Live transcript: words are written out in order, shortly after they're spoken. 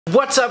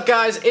What's up,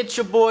 guys? It's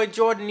your boy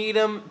Jordan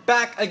Needham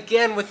back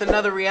again with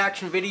another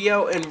reaction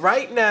video, and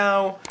right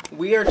now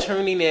we are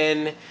tuning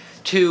in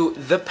to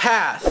The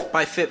Path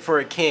by Fit for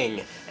a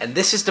King, and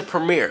this is the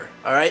premiere.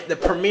 Alright, the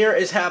premiere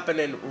is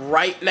happening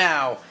right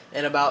now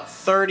in about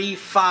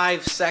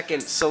 35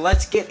 seconds, so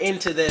let's get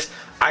into this.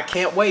 I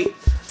can't wait.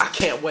 I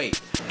can't wait.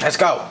 Let's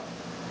go.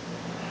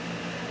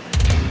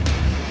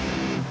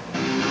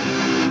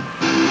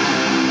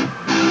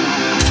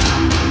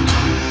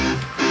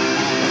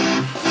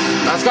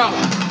 Let's go.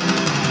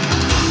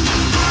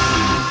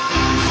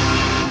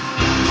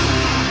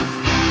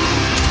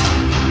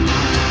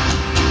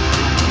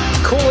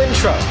 Cool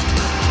intro.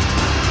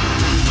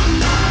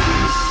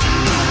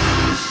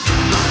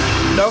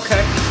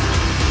 Okay.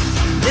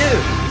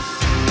 Dude.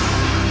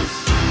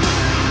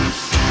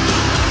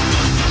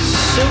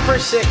 Super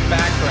sick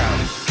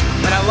background.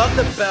 And I love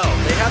the bell.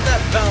 They have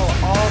that bell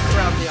all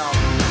throughout the album.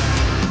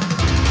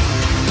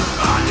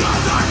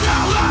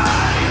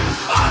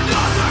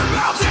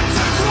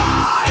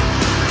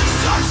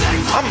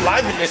 I'm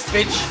live in this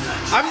bitch.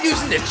 I'm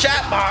using the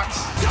chat box.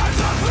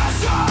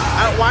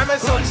 Why am I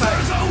so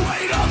excited?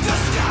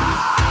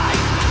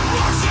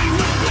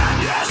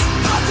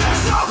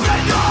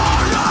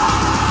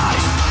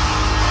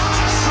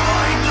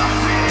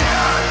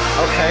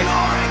 Okay.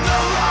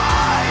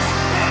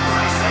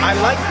 I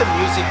like the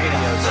music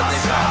videos that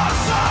they've got.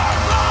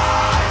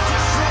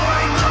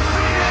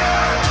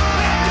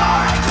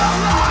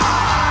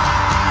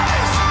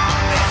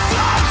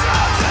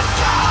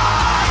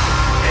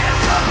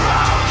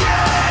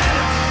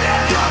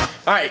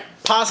 Alright,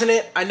 pausing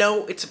it. I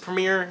know it's a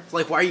premiere.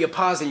 Like, why are you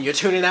pausing? You're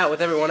tuning out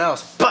with everyone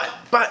else. But,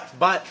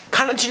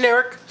 kind of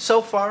generic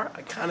so far.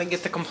 I kind of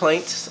get the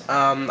complaints.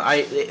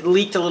 It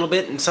leaked a little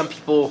bit and some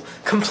people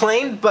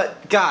complained.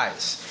 But,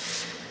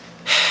 guys,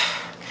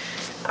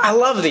 I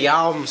love the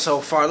album so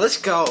far. Let's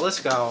go,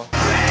 let's go.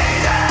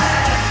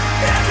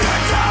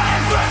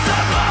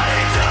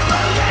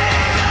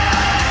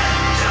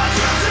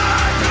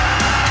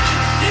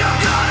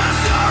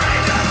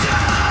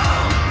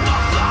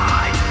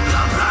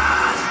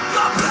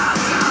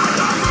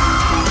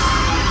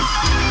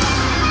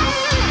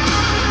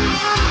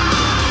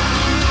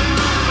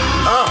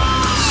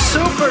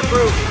 Super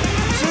groovy,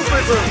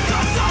 super groovy.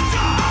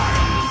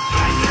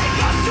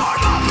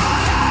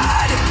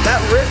 That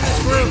riff is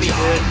groovy,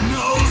 dude.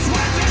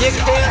 You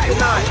can't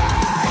deny it.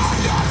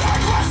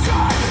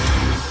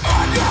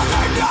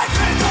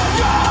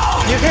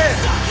 You can.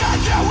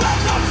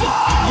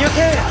 You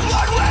can.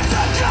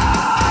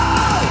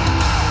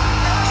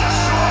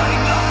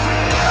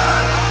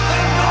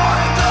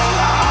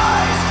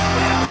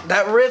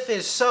 That riff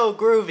is so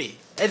groovy.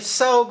 It's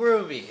so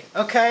groovy,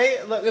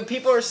 okay? Look,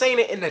 people are saying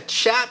it in the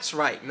chats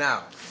right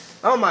now.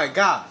 Oh my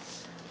god.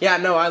 Yeah,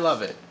 no, I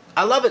love it.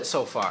 I love it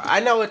so far.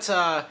 I know it's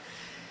a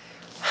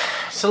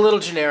little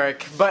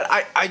generic, but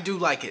I do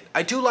like it.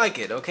 I do like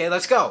it, okay?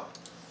 Let's go.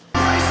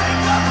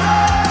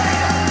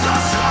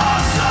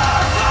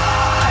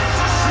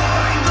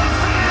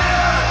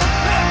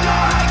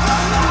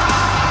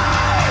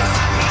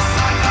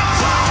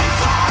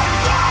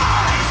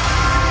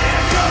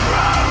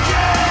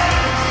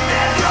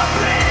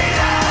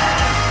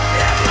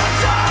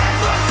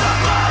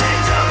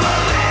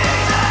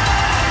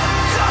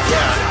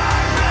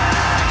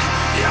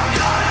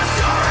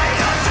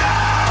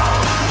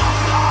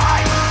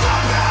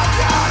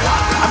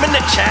 I'm in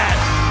the chat.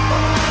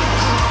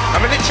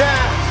 I'm in the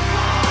chat.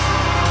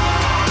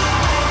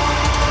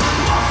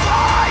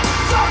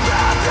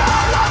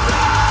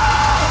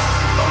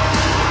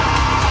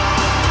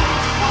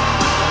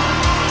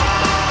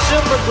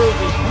 Super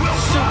groovy.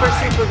 Super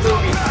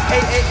groovy.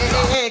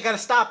 Hey, I gotta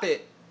stop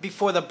it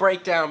before the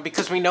breakdown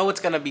because we know it's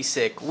gonna be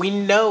sick. We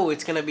know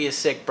it's gonna be a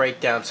sick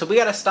breakdown. So we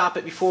gotta stop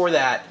it before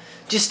that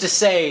just to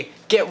say,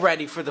 get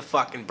ready for the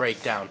fucking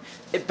breakdown.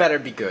 It better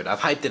be good. I've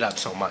hyped it up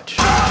so much.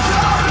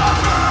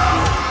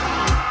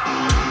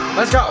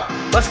 Let's go.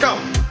 Let's go.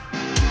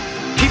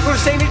 People are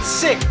saying it's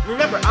sick.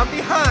 Remember, I'm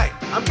behind.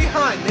 I'm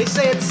behind. They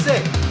say it's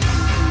sick.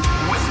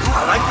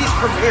 I like these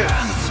premieres.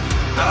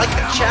 I like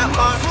the chat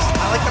box.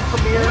 I like the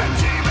premiere.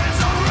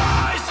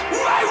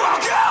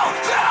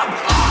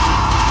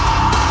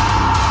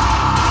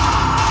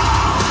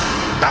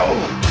 No.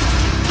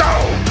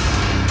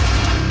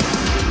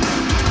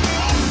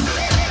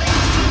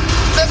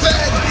 The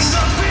vents.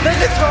 The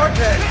guitar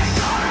vents.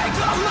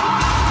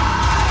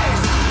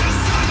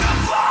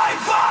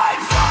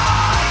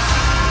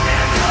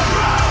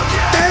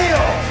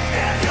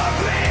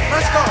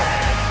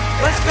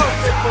 Let's go,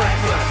 Fit for a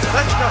King.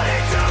 Let's go.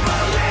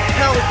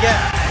 Hell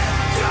yeah.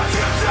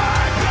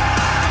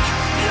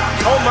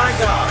 Oh my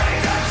god.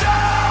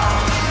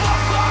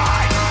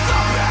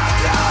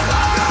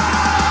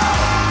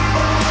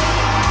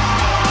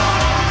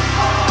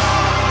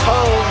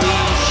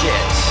 Holy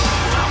shit.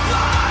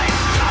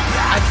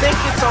 I think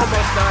it's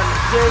almost done.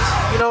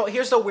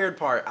 Here's the weird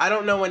part. I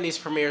don't know when these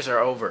premieres are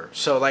over.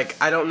 So, like,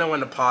 I don't know when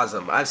to pause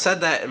them. I've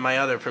said that in my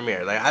other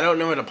premiere. Like, I don't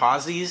know when to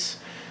pause these.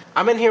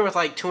 I'm in here with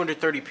like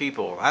 230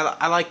 people.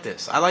 I like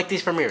this. I like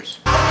these premieres.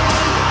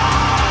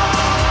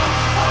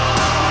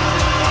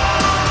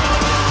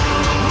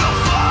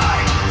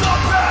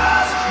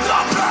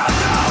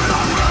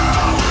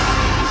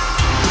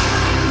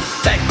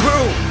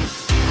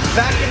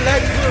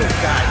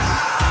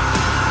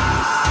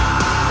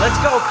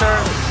 go,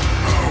 Kurt.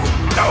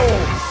 No.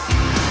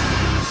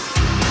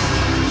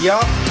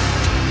 Yup.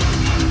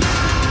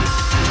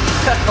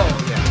 Oh,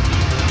 yeah.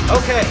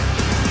 Okay.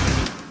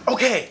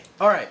 Okay.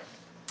 Alright.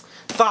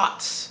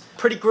 Thoughts.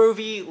 Pretty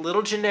groovy,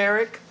 little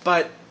generic,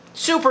 but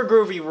super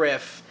groovy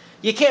riff.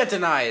 You can't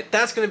deny it.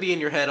 That's going to be in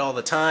your head all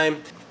the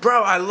time.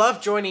 Bro, I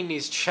love joining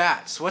these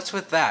chats. What's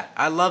with that?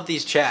 I love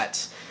these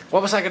chats.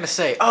 What was I going to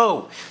say?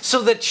 Oh,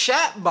 so the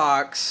chat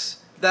box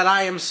that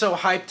I am so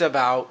hyped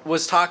about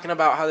was talking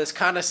about how this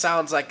kind of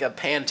sounds like a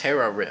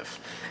Pantera riff.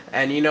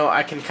 And, you know,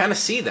 I can kind of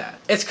see that.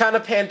 It's kind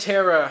of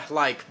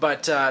Pantera-like,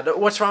 but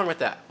what's wrong with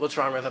that? What's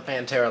wrong with a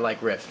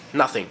Pantera-like riff?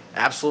 Nothing.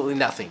 Absolutely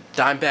nothing.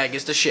 Dimebag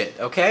is the shit,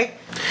 okay?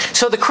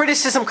 So the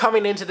criticism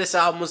coming into this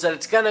album was that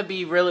it's going to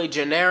be really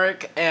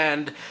generic,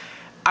 and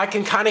I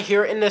can kind of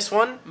hear it in this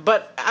one,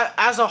 but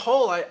as a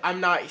whole, I'm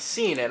not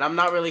seeing it. I'm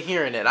not really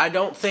hearing it. I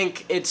don't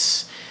think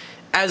it's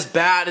as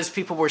bad as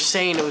people were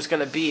saying it was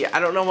going to be. I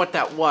don't know what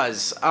that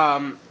was.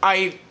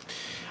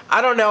 I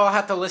don't know, I'll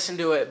have to listen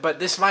to it, but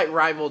this might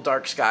rival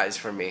Dark Skies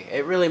for me.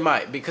 It really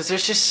might, because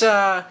there's just,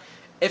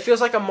 it feels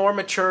like a more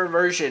mature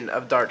version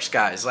of Dark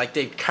Skies. Like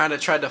they kind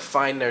of tried to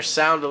find their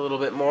sound a little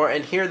bit more,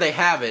 and here they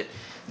have it.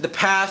 The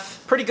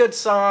Path, pretty good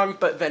song,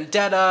 but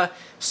Vendetta,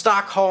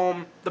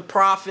 Stockholm, The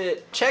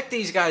Prophet. Check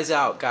these guys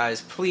out,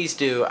 guys. Please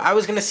do. I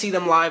was going to see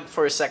them live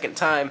for a second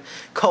time.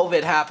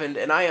 COVID happened,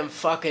 and I am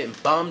fucking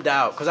bummed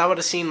out, because I would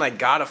have seen, like,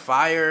 God of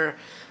Fire.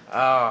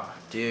 Oh,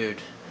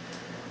 dude.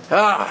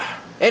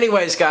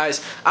 Anyways,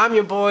 guys, I'm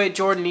your boy,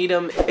 Jordan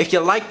Needham. If you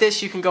like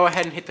this, you can go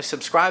ahead and hit the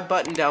subscribe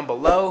button down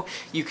below.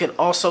 You can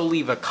also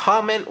leave a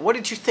comment. What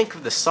did you think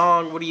of the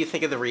song? What do you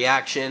think of the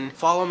reaction?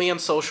 Follow me on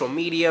social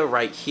media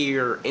right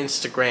here,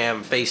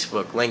 Instagram,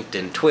 Facebook,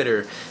 LinkedIn,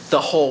 Twitter, the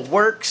whole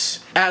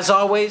works. As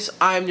always,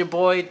 I'm your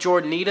boy,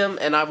 Jordan Needham,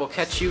 and I will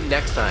catch you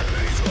next time.